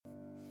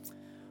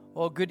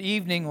Well, good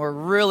evening. We're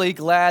really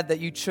glad that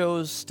you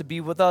chose to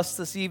be with us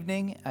this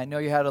evening. I know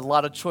you had a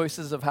lot of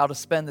choices of how to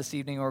spend this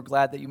evening. We're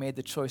glad that you made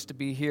the choice to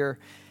be here.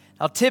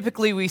 Now,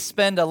 typically we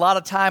spend a lot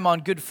of time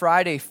on Good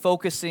Friday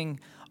focusing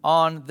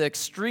on the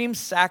extreme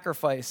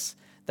sacrifice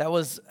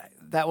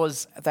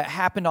that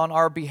happened on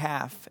our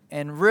behalf.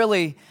 And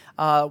really,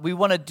 we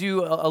want to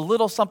do a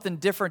little something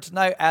different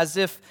tonight, as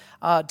if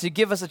to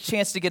give us a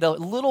chance to get a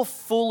little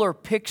fuller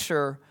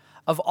picture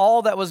of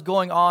all that was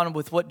going on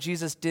with what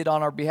Jesus did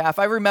on our behalf.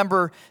 I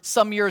remember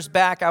some years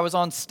back, I was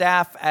on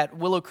staff at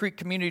Willow Creek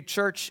Community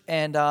Church,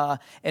 and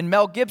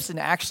Mel Gibson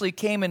actually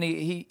came and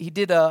he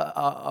did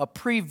a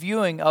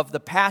previewing of the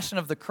Passion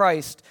of the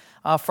Christ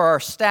for our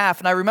staff.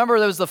 And I remember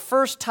that was the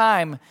first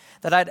time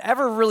that I'd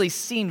ever really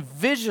seen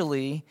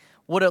visually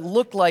what it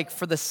looked like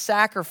for the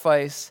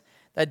sacrifice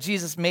that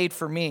Jesus made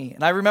for me.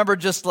 And I remember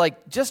just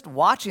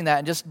watching that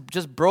and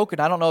just broken.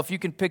 I don't know if you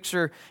can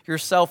picture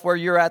yourself where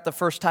you're at the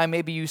first time.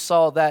 Maybe you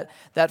saw that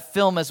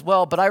film as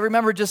well. But I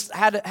remember just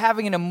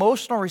having an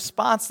emotional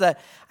response that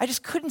I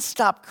just couldn't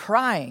stop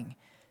crying,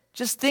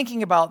 just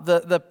thinking about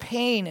the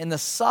pain and the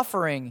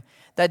suffering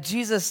that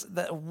Jesus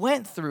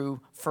went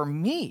through for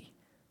me.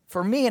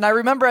 And I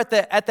remember at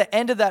the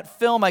end of that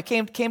film, I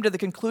came to the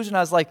conclusion, I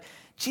was like,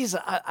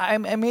 Jesus, I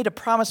made a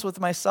promise with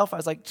myself. I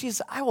was like,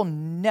 Jesus, I will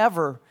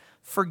never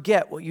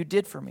forget what you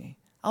did for me.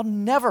 I'll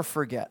never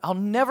forget. I'll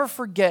never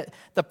forget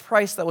the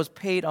price that was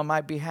paid on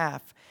my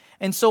behalf.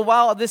 And so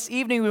while this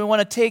evening we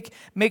want to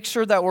make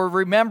sure that we're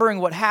remembering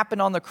what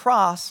happened on the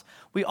cross,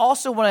 we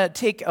also want to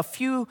take a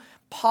few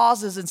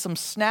pauses and some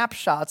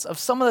snapshots of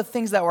some of the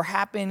things that were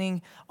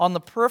happening on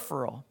the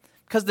peripheral.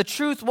 Because the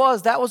truth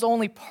was, that was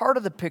only part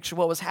of the picture,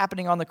 what was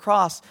happening on the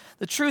cross.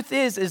 The truth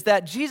is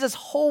that Jesus'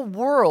 whole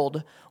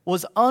world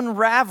was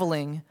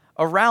unraveling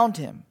around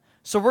him.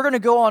 So we're going to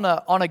go on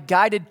a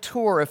guided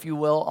tour, if you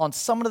will, on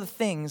some of the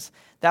things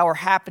that were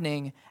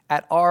happening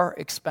at our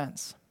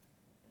expense.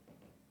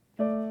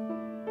 If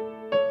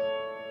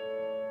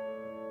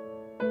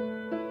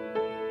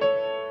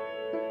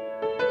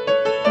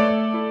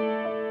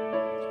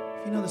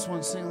you know this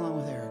one, sing along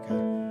with Erica.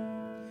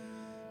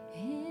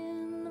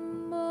 In the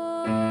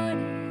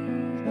morning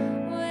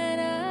when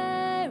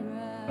I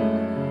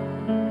rise,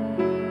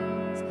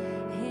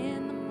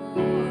 in the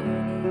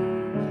morning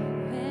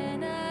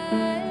when I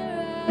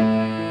rise,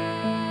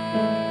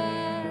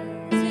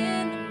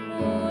 in the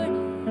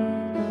morning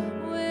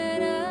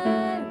when I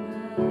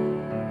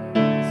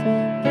rise,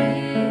 give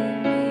me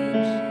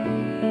Jesus.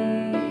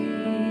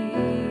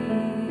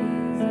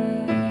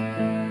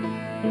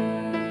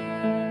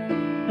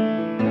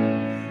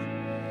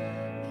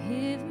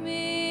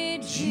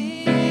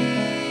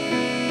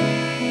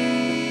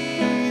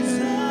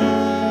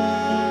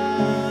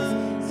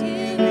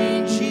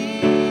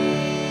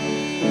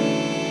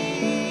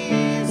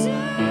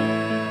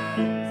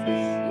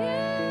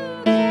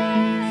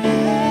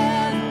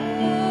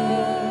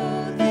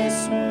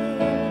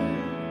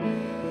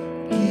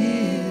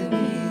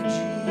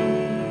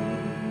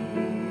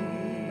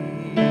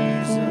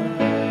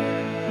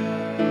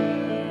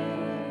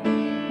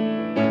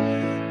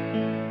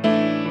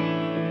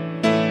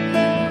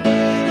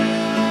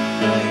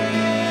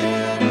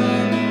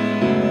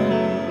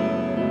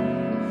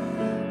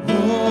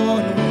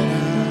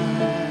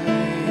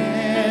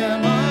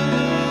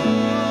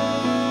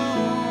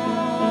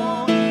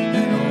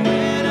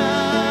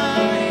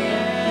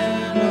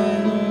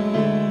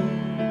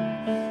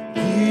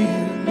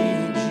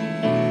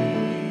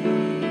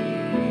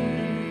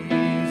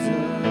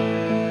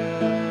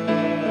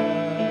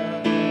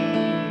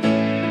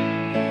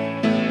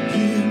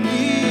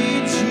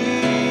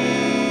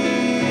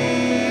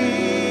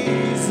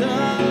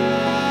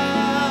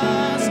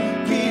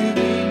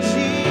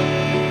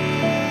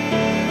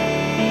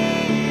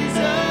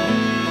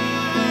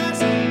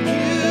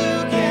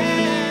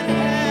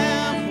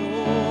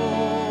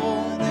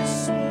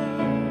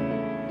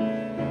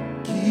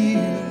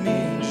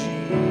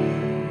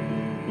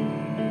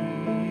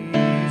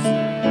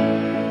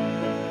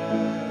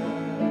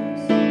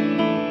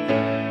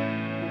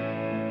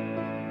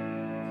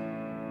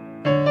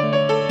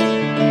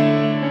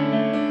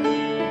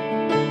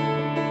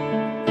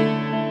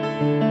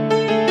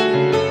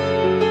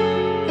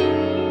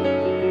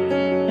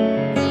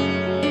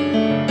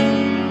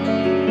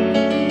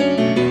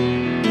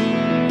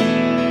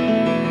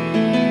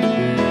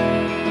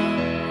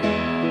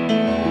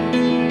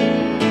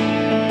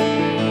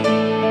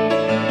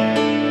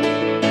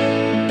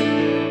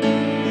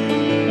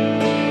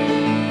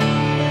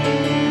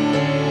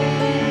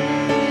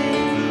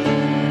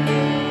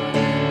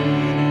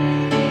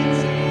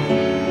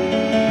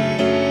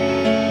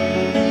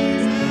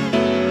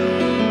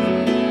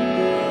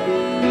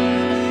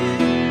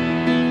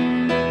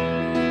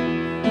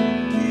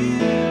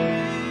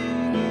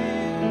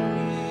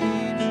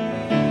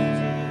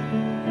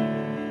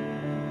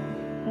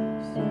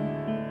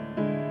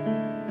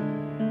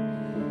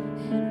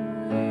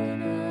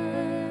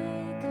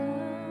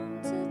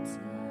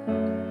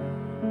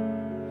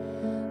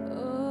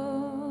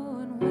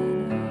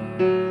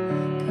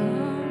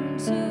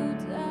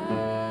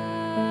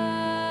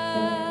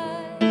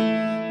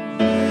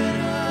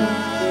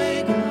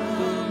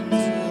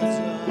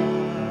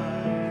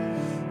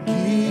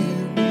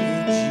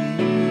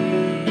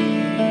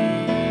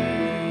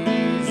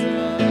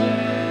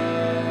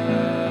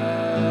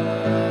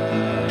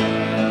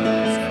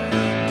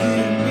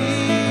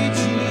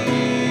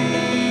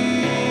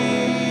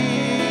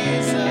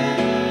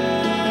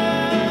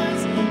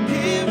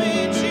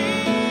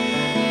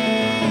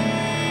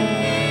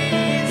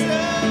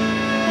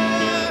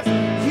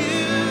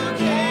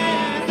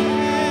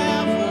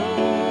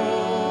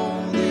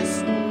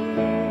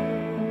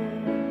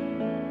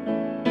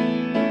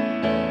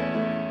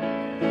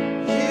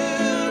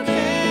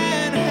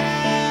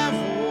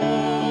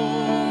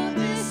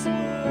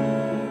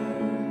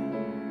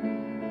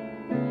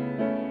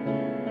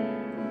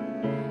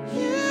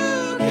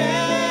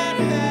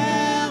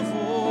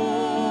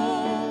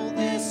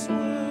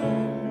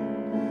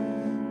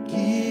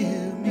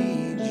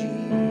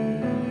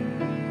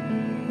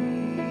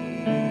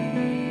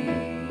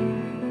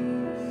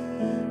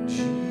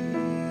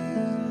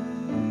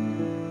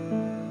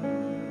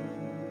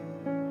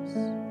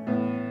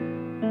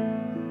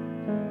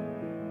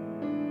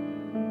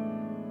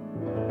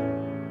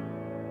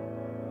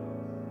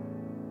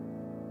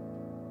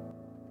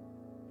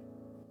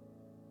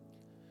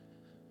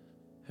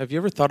 Have you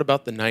ever thought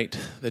about the night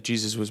that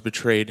Jesus was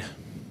betrayed?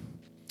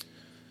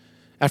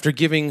 After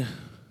giving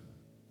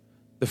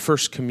the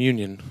first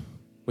communion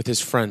with his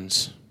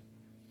friends,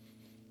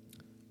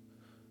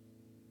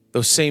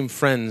 those same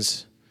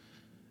friends,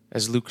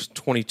 as Luke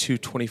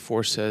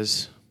 22:24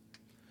 says,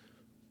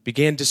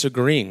 began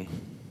disagreeing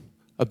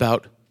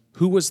about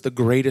who was the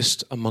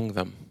greatest among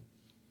them.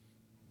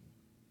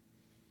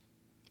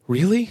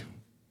 Really?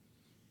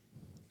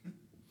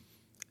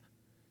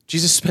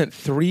 Jesus spent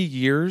 3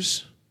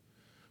 years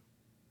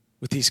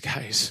with these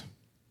guys.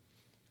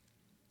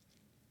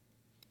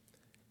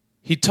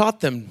 He taught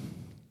them,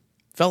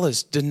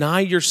 fellas, deny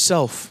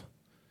yourself,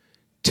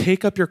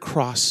 take up your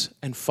cross,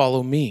 and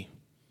follow me.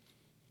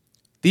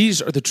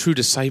 These are the true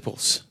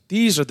disciples.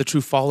 These are the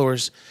true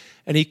followers.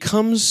 And he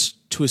comes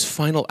to his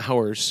final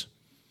hours,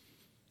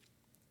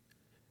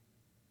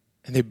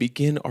 and they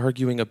begin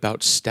arguing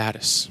about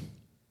status.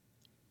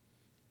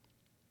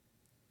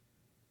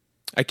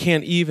 I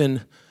can't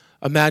even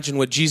imagine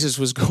what Jesus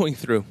was going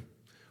through,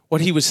 what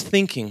he was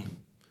thinking.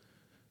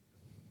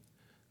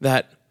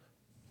 That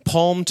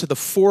palm to the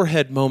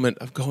forehead moment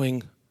of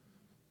going,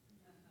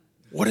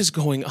 what is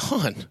going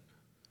on?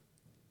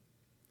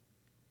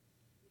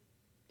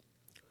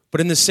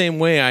 But in the same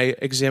way, I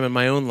examine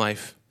my own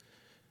life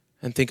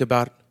and think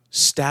about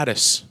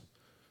status,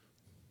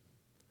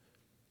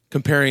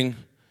 comparing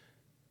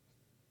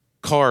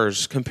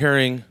cars,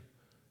 comparing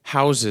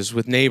houses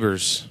with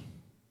neighbors.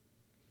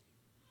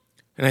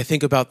 And I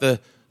think about the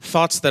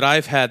thoughts that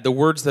I've had, the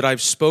words that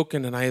I've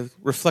spoken, and I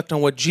reflect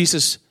on what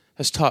Jesus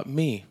has taught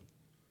me.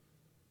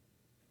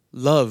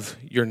 Love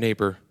your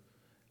neighbor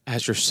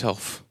as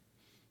yourself.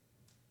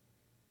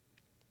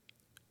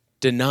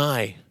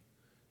 Deny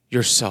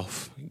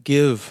yourself.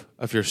 Give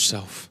of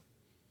yourself.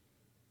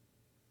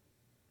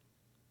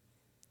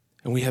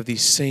 And we have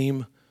these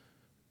same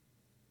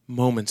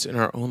moments in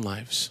our own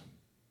lives.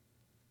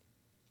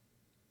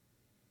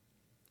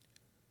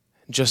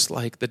 Just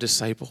like the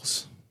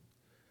disciples,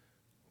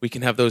 we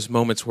can have those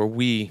moments where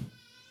we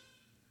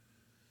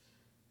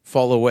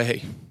fall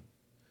away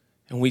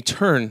and we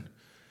turn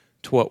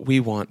to what we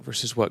want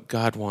versus what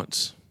God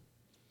wants.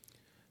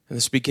 And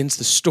this begins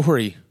the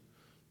story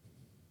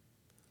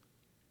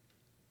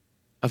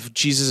of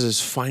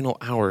Jesus' final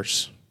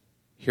hours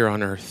here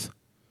on earth.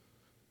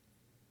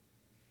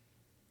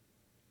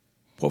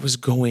 What was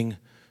going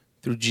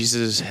through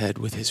Jesus' head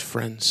with his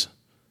friends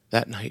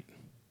that night?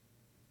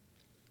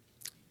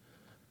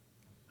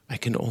 I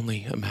can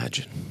only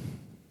imagine.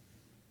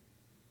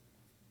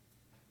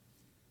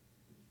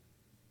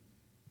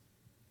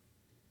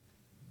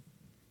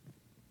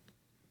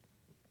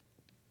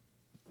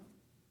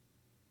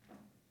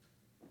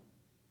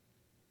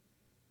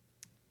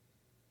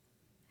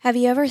 Have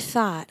you ever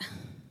thought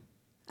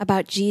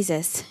about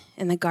Jesus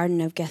in the Garden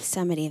of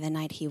Gethsemane the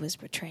night he was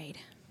betrayed?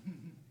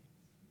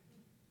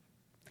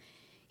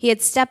 He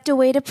had stepped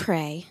away to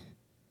pray,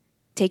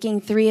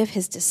 taking 3 of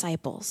his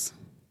disciples.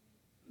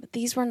 But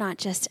these were not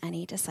just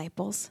any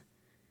disciples.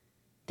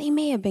 They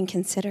may have been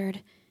considered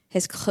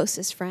his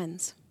closest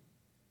friends.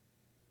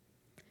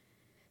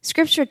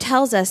 Scripture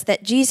tells us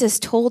that Jesus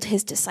told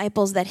his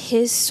disciples that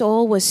his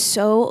soul was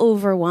so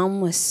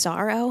overwhelmed with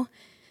sorrow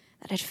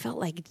that it felt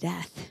like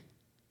death.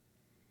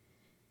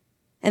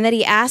 And that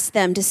he asked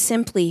them to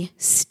simply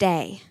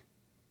stay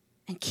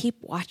and keep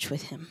watch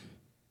with him.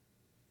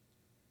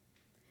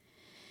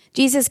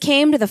 Jesus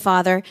came to the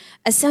Father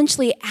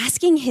essentially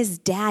asking his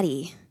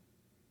daddy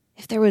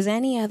if there was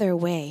any other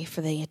way for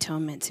the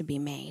atonement to be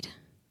made.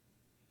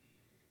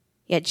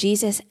 Yet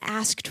Jesus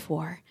asked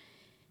for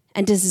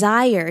and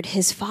desired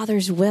his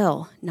Father's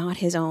will, not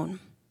his own.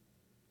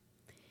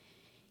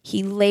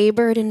 He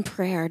labored in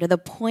prayer to the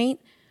point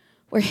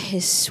where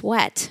his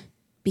sweat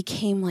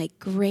became like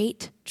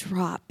great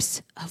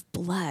drops of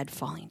blood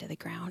falling to the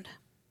ground.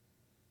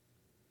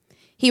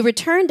 He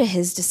returned to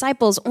his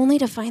disciples only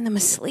to find them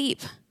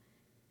asleep.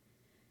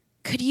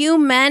 "Could you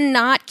men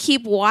not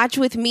keep watch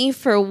with me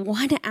for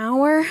 1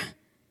 hour?"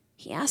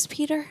 he asked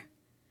Peter.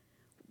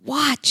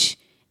 "Watch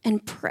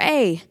and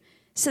pray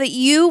so that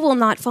you will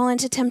not fall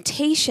into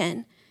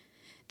temptation.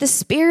 The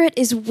spirit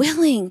is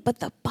willing,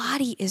 but the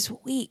body is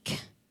weak."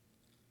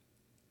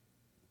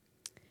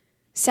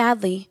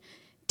 Sadly,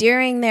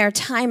 during their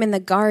time in the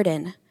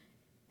garden,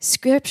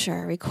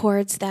 Scripture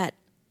records that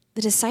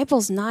the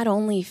disciples not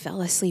only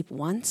fell asleep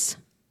once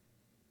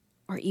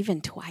or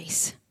even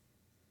twice,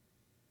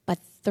 but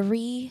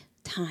 3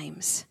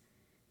 times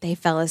they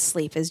fell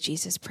asleep as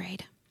Jesus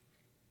prayed.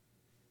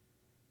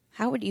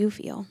 How would you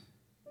feel?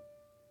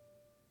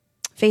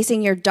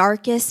 Facing your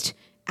darkest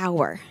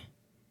hour,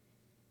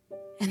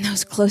 and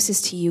those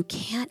closest to you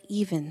can't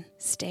even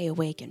stay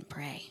awake and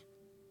pray.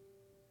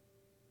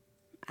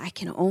 I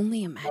can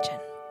only imagine.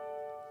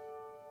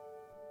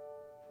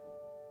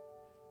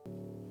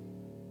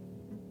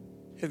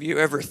 Have you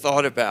ever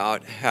thought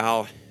about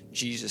how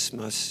Jesus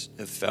must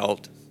have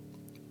felt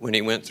when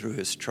he went through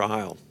his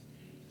trial?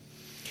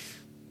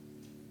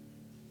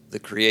 The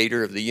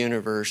creator of the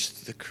universe,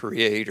 the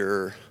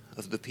creator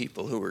of the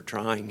people who were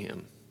trying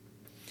him.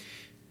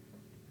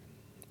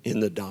 in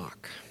the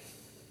dock.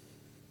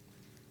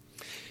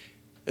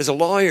 As a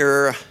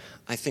lawyer,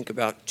 I think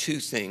about two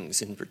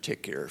things in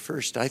particular.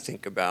 First, I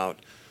think about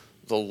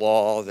the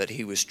law that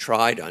he was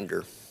tried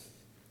under.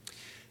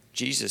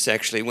 Jesus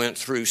actually went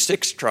through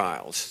 6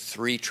 trials,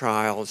 3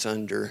 trials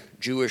under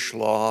Jewish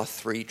law,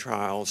 3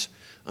 trials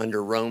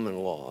under Roman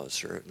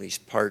laws, or at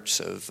least parts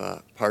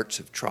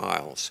of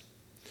trials.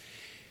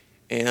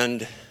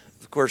 And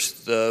of course,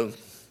 the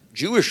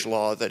Jewish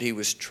law that he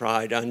was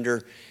tried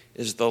under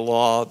is the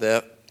law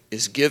that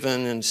is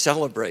given and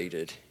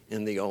celebrated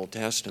in the Old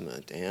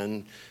Testament.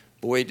 And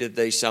boy, did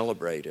they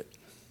celebrate it.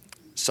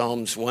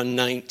 Psalms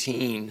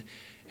 119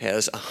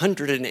 has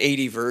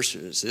 180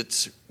 verses.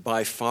 It's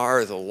by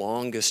far the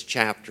longest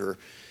chapter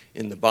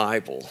in the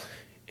Bible,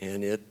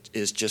 and it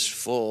is just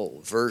full,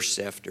 verse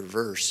after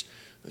verse,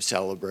 of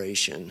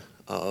celebration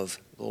of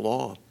the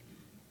law.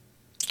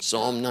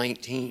 Psalm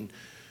 19,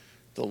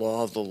 the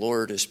law of the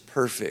Lord is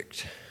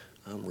perfect,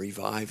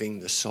 reviving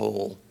the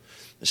soul.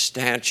 The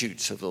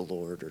statutes of the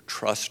Lord are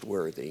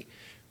trustworthy,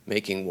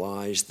 making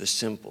wise the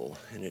simple,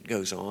 and it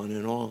goes on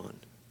and on.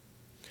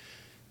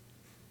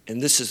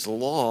 And this is the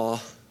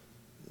law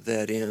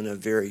that in a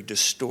very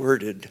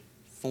distorted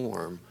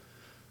form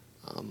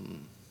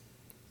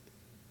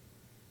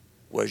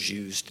was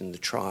used in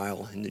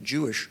the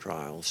Jewish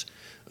trials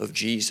of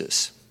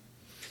Jesus.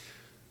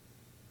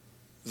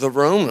 The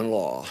Roman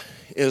law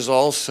is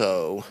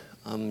also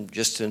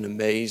just an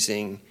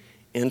amazing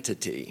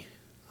entity.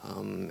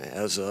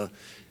 As a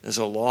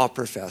law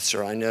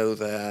professor, I know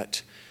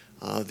that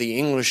the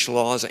English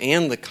laws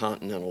and the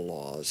continental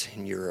laws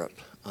in Europe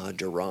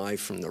derive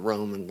from the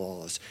Roman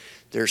laws.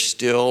 There's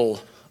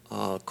still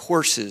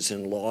courses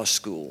in law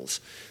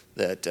schools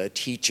that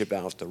teach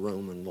about the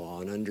Roman law.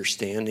 An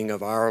understanding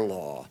of our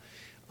law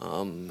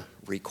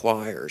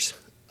requires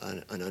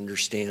an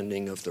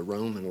understanding of the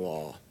Roman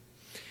law.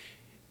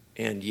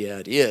 And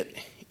yet it,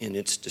 in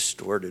its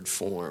distorted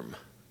form,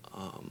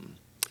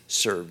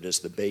 served as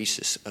the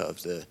basis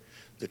of the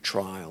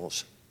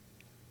trials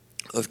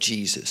of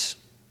Jesus.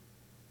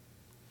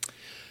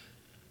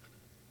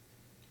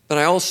 But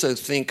I also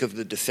think of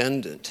the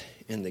defendant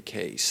in the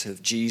case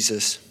of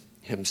Jesus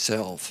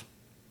himself.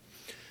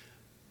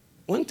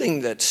 One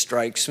thing that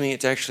strikes me,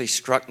 it's actually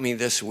struck me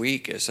this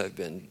week as I've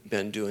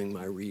been doing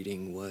my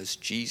reading, was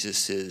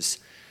Jesus's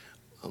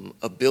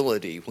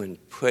ability when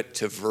put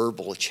to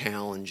verbal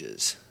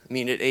challenges. I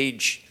mean, at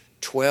age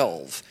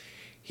 12,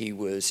 he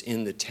was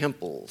in the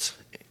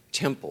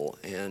temple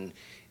and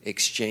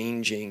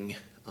exchanging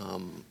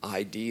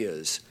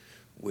ideas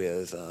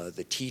with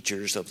the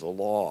teachers of the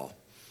law.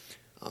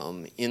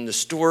 In the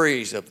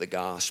stories of the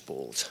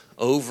Gospels,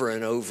 over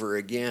and over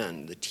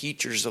again, the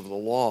teachers of the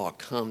law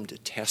come to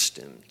test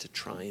him, to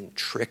try and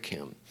trick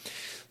him.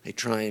 They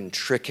try and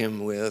trick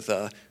him with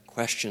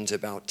questions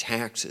about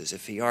taxes.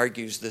 If he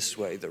argues this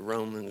way, the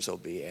Romans will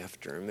be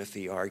after him. If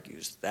he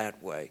argues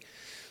that way,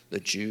 the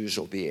Jews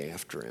will be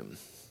after him.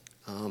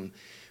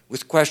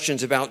 With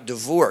questions about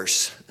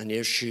divorce, an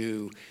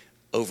issue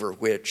over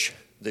which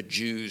the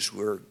Jews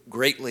were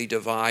greatly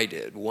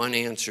divided. One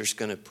answer is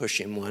going to push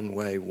him one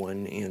way,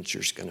 one answer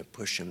is going to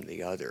push him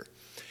the other.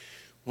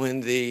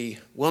 When the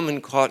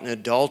woman caught in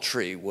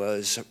adultery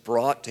was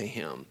brought to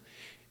him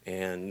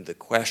and the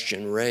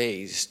question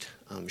raised,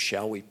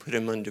 shall we put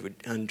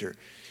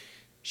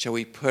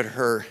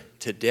her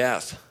to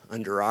death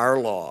under our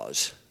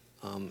laws?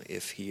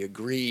 If he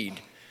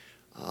agreed,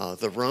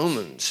 the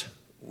Romans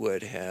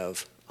would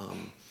have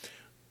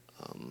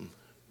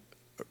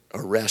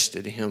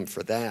arrested him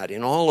for that.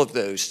 In all of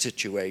those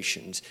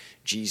situations,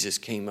 Jesus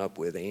came up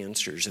with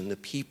answers, and the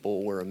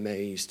people were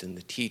amazed, and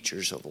the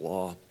teachers of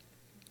law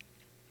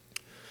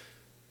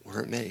were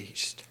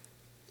amazed.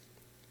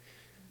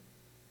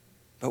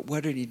 But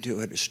what did he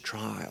do at his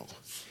trial?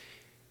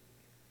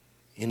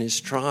 In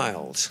his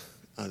trials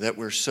that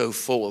were so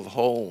full of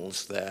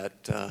holes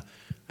that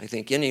I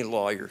think any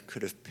lawyer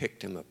could have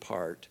picked him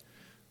apart,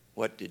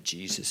 what did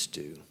Jesus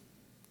do?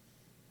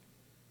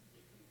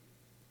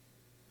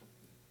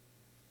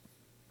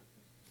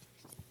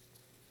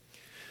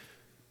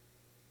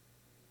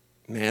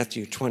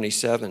 Matthew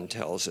 27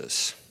 tells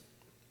us,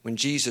 when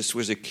Jesus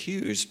was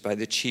accused by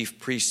the chief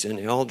priests and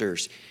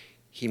elders,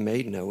 he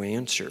made no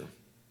answer.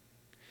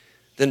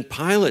 Then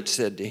Pilate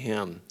said to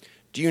him,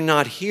 do you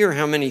not hear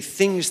how many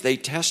things they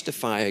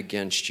testify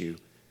against you?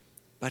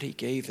 But he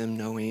gave them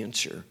no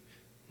answer,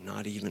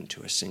 not even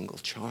to a single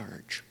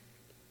charge.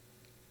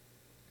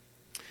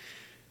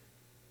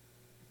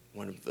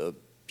 One of the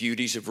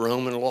beauties of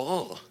Roman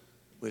law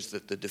was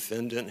that the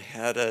defendant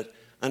had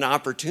an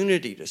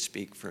opportunity to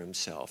speak for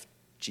himself.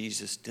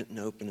 Jesus didn't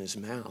open his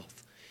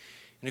mouth.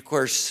 And of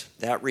course,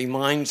 that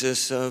reminds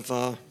us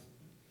of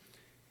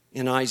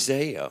in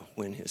Isaiah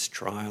when his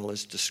trial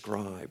is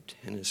described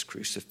and his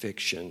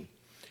crucifixion.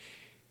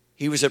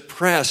 He was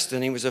oppressed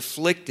and he was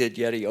afflicted,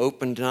 yet he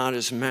opened not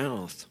his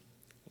mouth.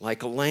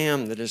 Like a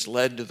lamb that is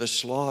led to the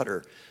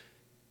slaughter,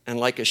 and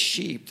like a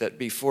sheep that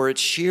before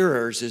its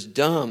shearers is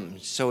dumb,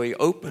 so he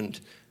opened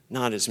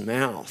not his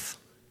mouth.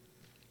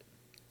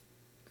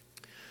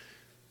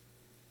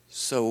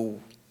 So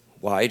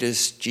why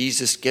does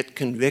Jesus get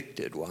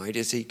convicted? Why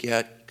does he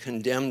get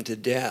condemned to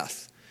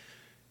death?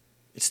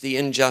 It's the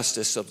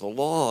injustice of the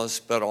laws,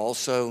 but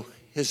also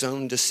his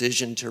own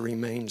decision to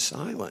remain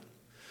silent.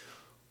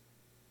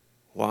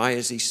 Why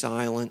is he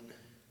silent?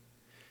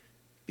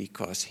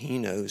 Because he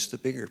knows the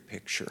bigger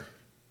picture.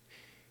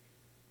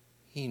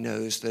 He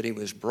knows that he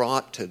was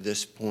brought to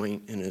this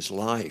point in his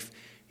life.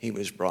 He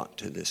was brought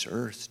to this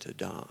earth to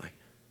die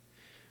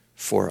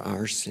for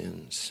our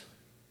sins,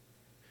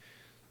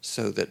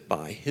 so that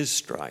by his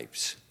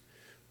stripes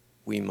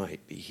we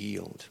might be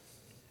healed.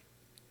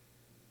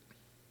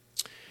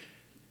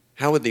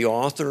 How would the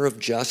author of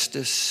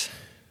justice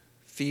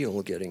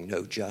feel getting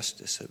no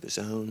justice of his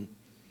own?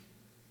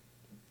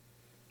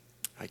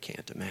 I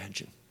can't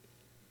imagine.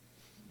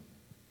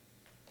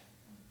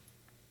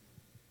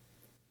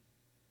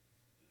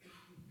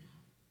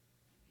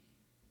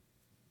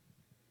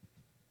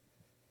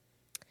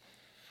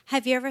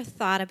 Have you ever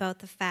thought about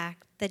the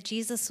fact that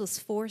Jesus was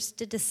forced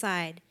to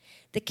decide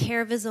the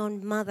care of his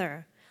own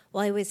mother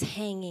while he was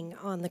hanging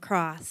on the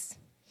cross?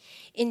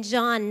 In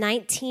John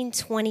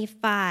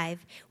 19:25,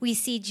 we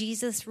see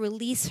Jesus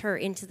release her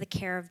into the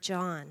care of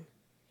John.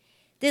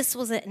 This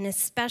was an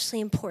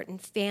especially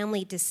important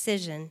family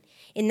decision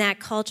in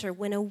that culture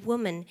when a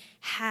woman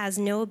has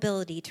no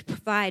ability to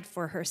provide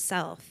for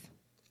herself.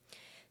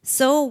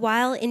 So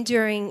while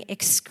enduring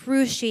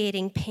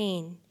excruciating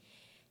pain,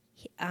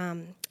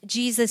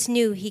 Jesus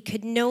knew he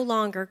could no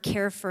longer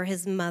care for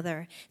his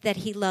mother that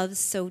he loved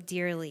so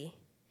dearly,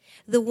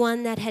 the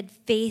one that had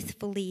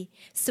faithfully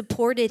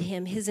supported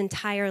him his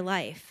entire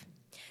life,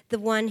 the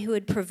one who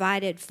had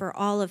provided for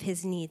all of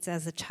his needs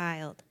as a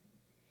child.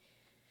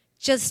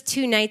 Just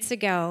 2 nights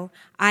ago,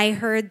 I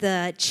heard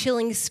the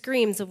chilling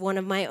screams of one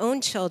of my own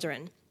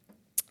children.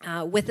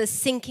 With a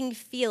sinking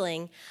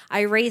feeling, I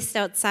raced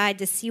outside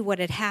to see what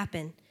had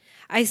happened.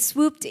 I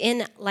swooped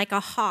in like a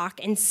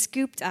hawk and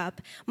scooped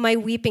up my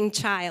weeping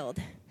child,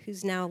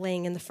 who's now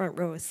laying in the front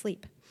row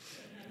asleep.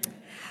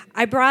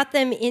 I brought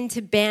them in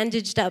to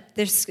bandage up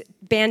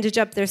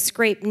their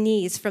scraped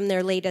knees from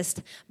their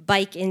latest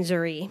bike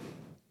injury.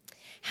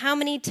 How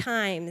many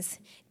times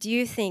do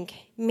you think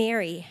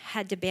Mary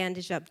had to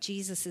bandage up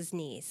Jesus'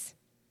 knees?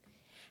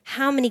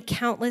 How many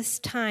countless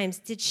times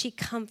did she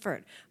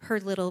comfort her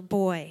little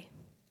boy?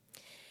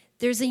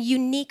 There's a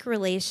unique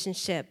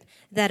relationship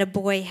that a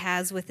boy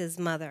has with his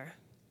mother.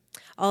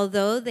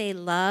 Although they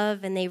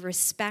love and they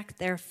respect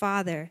their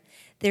father,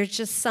 there's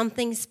just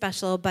something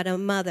special about a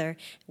mother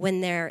when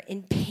they're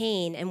in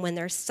pain and when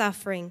they're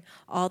suffering.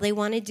 All they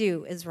want to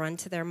do is run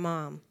to their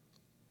mom.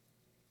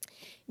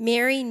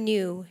 Mary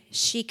knew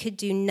she could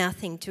do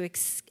nothing to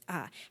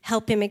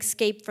help him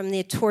escape from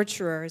the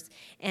torturers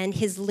and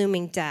his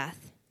looming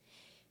death.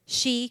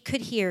 She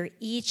could hear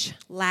each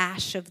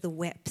lash of the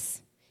whips.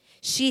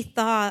 She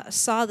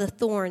saw the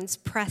thorns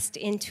pressed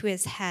into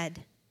his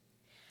head.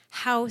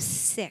 How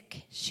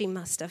sick she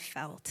must have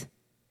felt.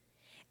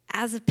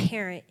 As a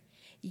parent,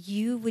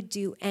 you would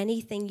do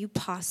anything you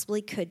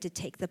possibly could to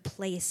take the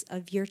place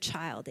of your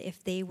child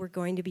if they were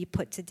going to be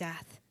put to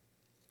death.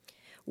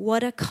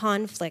 What a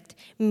conflict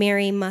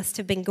Mary must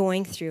have been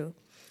going through.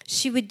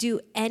 She would do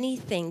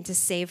anything to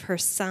save her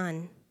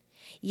son,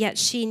 yet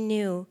she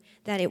knew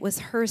that it was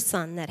her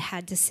son that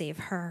had to save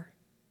her.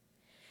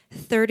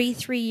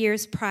 33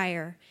 years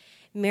prior,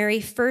 Mary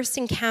first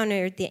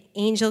encountered the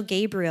angel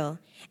Gabriel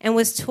and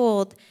was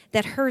told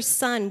that her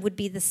son would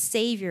be the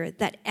Savior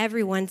that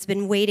everyone's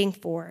been waiting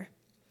for.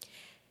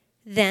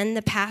 Then,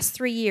 the past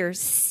 3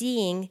 years,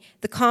 seeing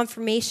the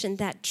confirmation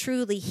that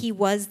truly he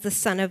was the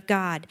Son of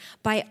God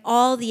by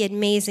all the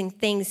amazing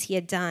things he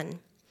had done,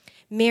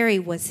 Mary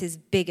was his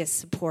biggest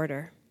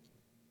supporter.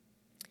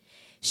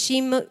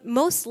 She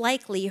most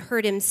likely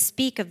heard him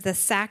speak of the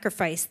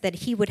sacrifice that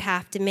he would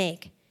have to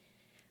make.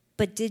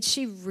 But did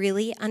she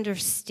really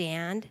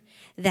understand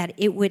that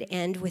it would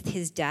end with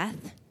his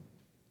death?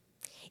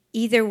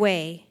 Either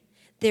way,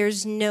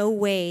 there's no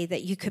way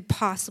that you could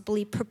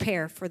possibly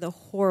prepare for the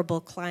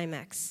horrible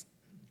climax.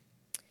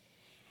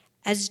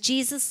 As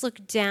Jesus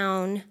looked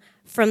down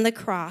from the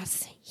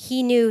cross,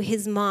 he knew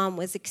his mom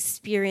was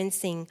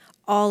experiencing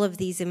all of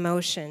these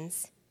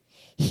emotions.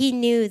 He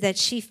knew that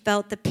she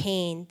felt the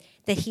pain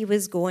that he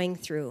was going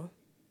through.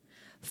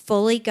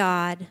 Fully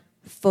God,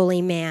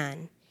 fully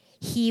man,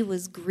 he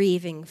was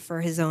grieving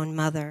for his own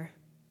mother.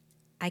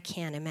 I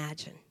can't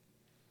imagine.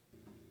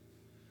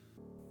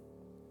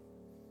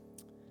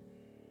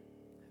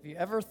 Have you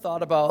ever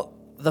thought about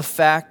the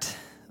fact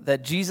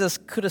that Jesus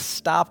could have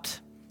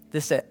stopped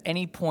this at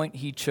any point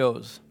he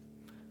chose?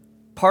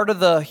 Part of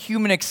the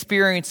human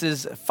experience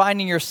is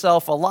finding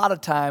yourself a lot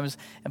of times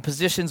in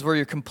positions where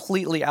you're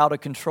completely out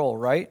of control,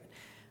 right?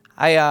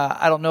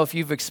 I don't know if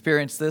you've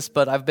experienced this,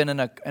 but I've been in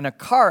a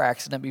car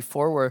accident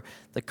before where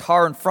the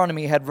car in front of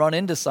me had run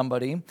into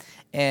somebody,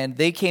 and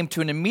they came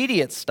to an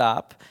immediate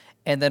stop,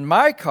 and then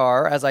my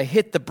car, as I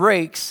hit the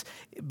brakes,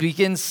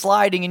 begins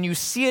sliding, and you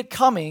see it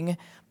coming,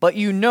 but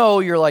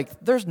you're like,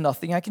 there's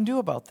nothing I can do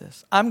about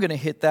this. I'm going to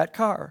hit that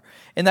car.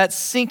 And that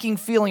sinking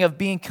feeling of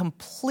being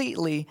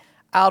completely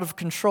out of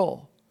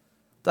control.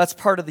 That's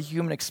part of the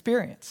human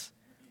experience.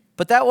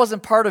 But that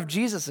wasn't part of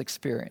Jesus'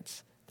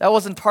 experience. That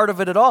wasn't part of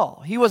it at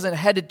all. He wasn't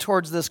headed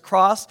towards this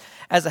cross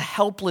as a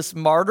helpless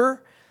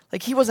martyr.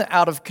 Like, he wasn't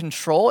out of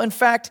control. In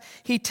fact,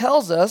 he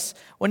tells us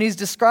when he's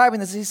describing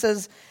this,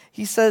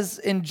 he says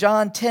in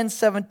John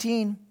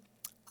 10:17,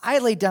 I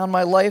lay down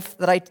my life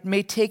that I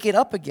may take it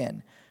up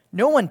again.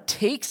 No one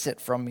takes it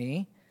from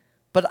me,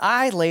 but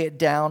I lay it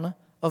down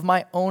of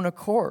my own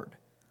accord.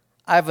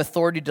 I have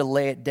authority to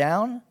lay it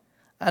down,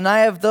 and I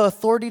have the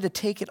authority to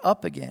take it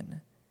up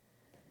again.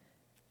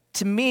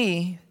 To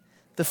me,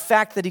 the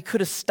fact that he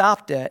could have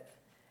stopped it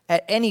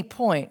at any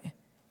point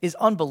is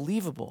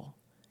unbelievable.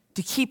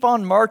 To keep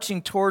on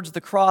marching towards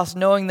the cross,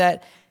 knowing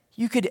that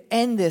you could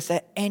end this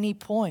at any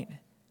point.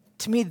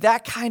 To me,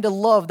 that kind of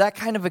love, that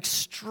kind of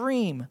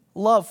extreme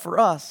love for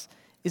us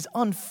is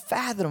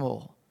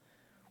unfathomable.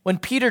 When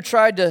Peter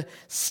tried to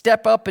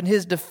step up in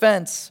his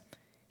defense,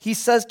 he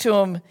says to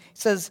him,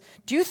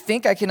 do you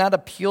think I cannot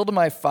appeal to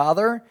my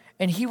Father,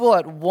 and he will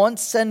at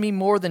once send me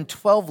more than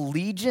 12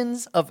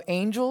 legions of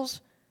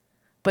angels?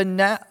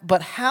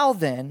 But how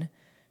then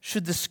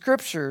should the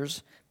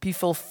scriptures be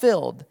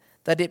fulfilled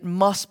that it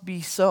must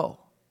be so?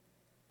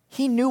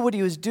 He knew what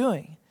he was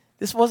doing.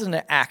 This wasn't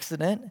an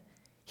accident.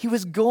 He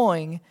was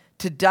going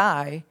to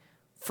die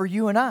for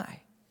you and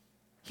I.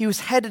 He was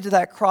headed to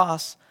that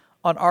cross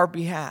on our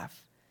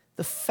behalf.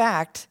 The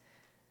fact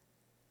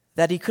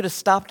that he could have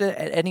stopped it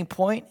at any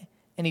point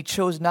and he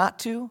chose not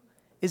to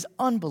is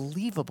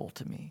unbelievable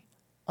to me.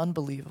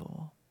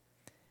 Unbelievable.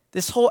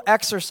 This whole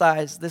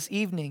exercise this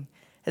evening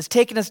has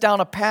taken us down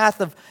a path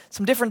of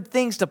some different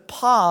things to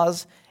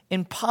pause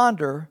and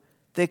ponder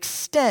the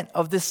extent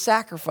of this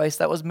sacrifice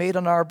that was made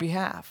on our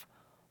behalf.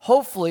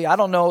 Hopefully, I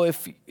don't know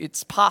if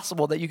it's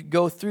possible that you could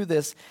go through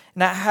this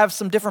and I have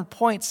some different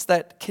points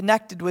that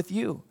connected with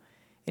you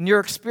in your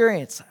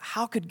experience.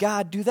 How could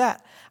God do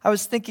that? I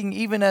was thinking,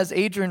 even as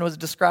Adrian was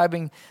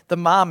describing the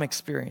mom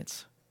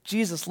experience,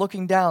 Jesus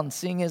looking down,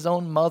 seeing his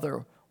own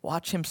mother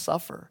watch him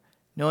suffer,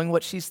 knowing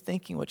what she's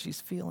thinking, what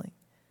she's feeling.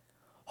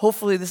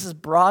 Hopefully, this has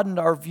broadened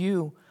our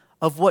view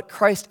of what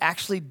Christ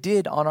actually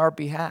did on our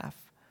behalf.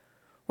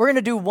 We're going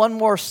to do one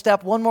more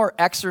step, one more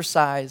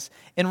exercise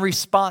in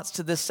response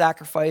to this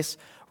sacrifice.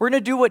 We're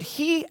going to do what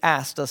he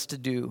asked us to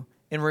do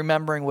in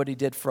remembering what he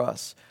did for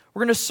us. We're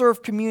going to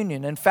serve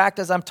communion. In fact,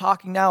 as I'm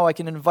talking now, I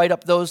can invite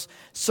up those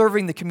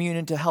serving the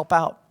communion to help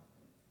out.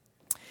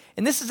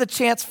 And this is a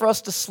chance for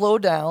us to slow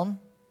down,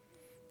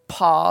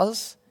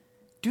 pause,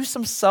 do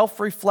some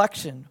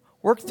self-reflection.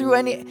 Work through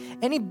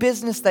any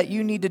business that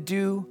you need to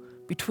do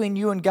between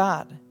you and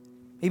God.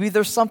 Maybe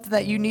there's something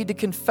that you need to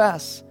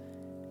confess.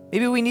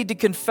 Maybe we need to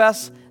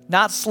confess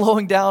not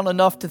slowing down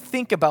enough to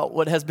think about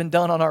what has been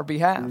done on our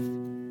behalf.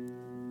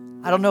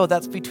 I don't know,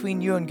 that's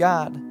between you and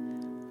God.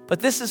 But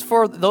this is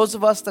for those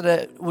of us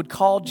that would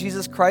call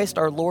Jesus Christ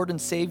our Lord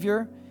and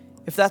Savior.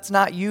 If that's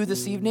not you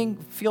this evening,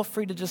 feel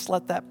free to just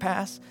let that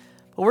pass.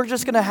 But we're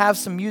just going to have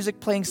some music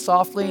playing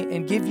softly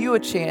and give you a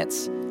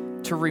chance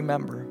to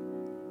remember.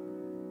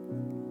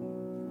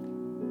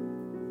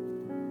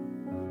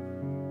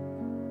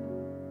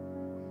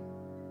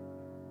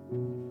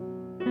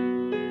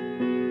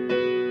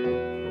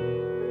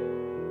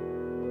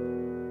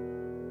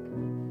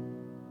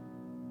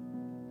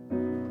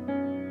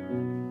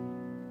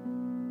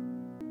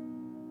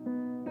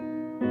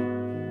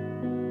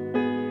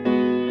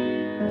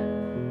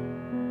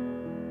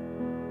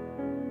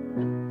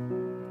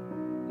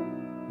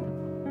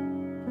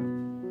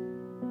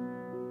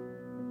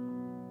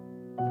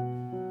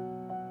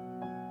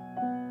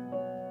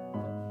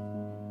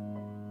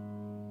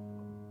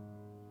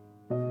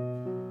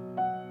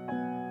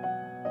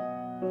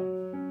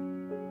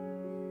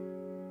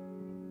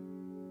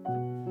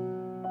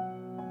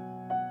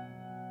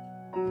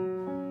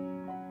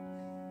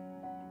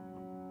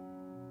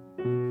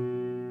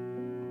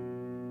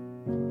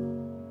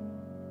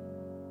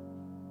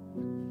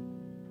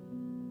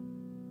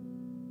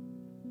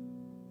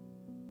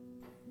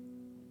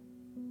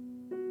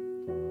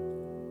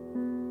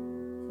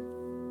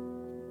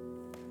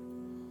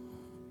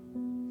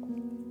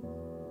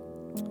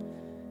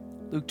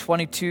 Luke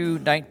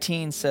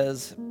 22:19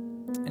 says,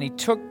 and he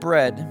took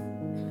bread,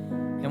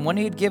 and when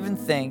he had given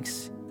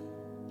thanks,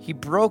 he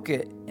broke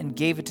it and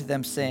gave it to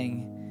them,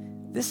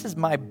 saying, this is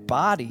my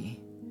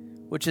body,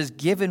 which is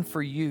given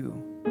for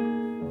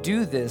you.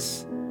 Do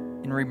this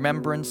in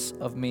remembrance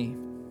of me.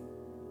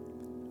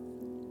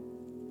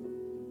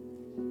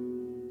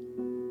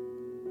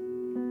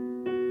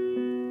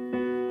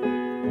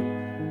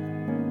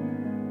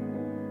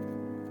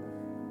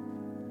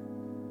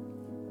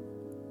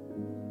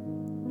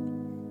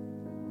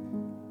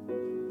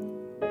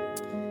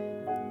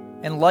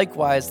 And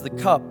likewise the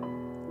cup,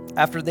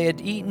 after they had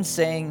eaten,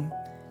 saying,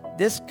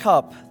 this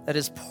cup that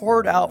is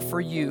poured out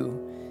for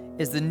you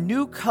is the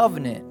new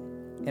covenant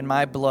in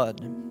my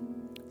blood.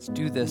 Let's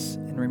do this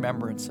in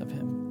remembrance of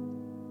him.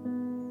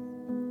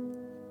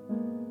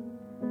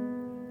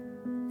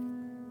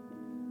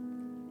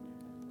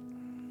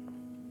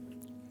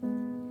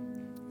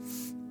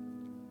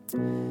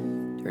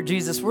 Dear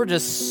Jesus, we're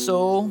just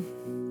so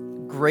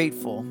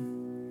grateful.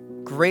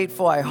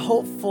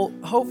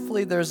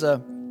 Hopefully there's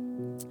a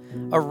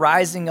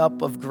rising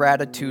up of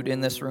gratitude in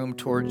this room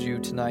towards you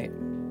tonight.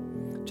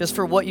 Just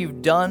for what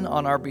you've done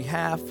on our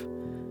behalf,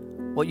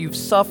 what you've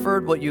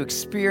suffered, what you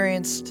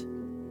experienced,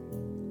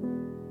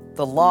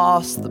 the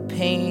loss, the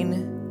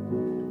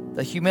pain,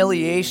 the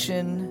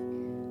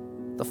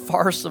humiliation, the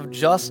farce of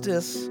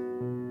justice,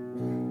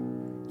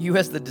 you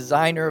as the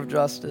designer of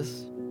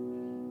justice.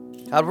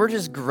 God, we're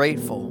just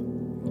grateful.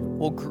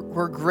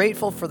 We're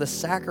grateful for the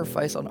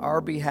sacrifice on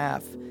our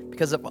behalf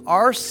because of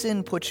our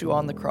sin put you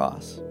on the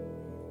cross.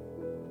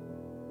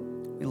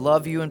 We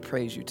love you and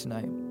praise you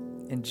tonight.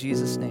 In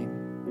Jesus'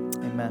 name,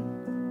 amen.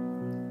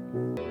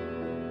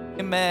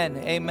 Amen,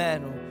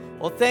 amen.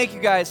 Well, thank you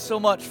guys so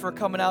much for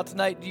coming out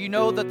tonight. Do you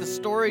know that the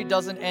story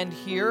doesn't end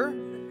here?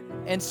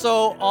 And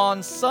so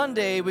on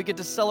Sunday, we get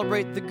to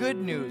celebrate the good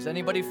news.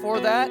 Anybody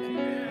for that?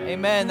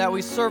 Amen, that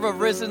we serve a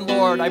risen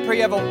Lord. I pray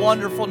you have a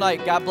wonderful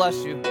night. God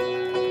bless you.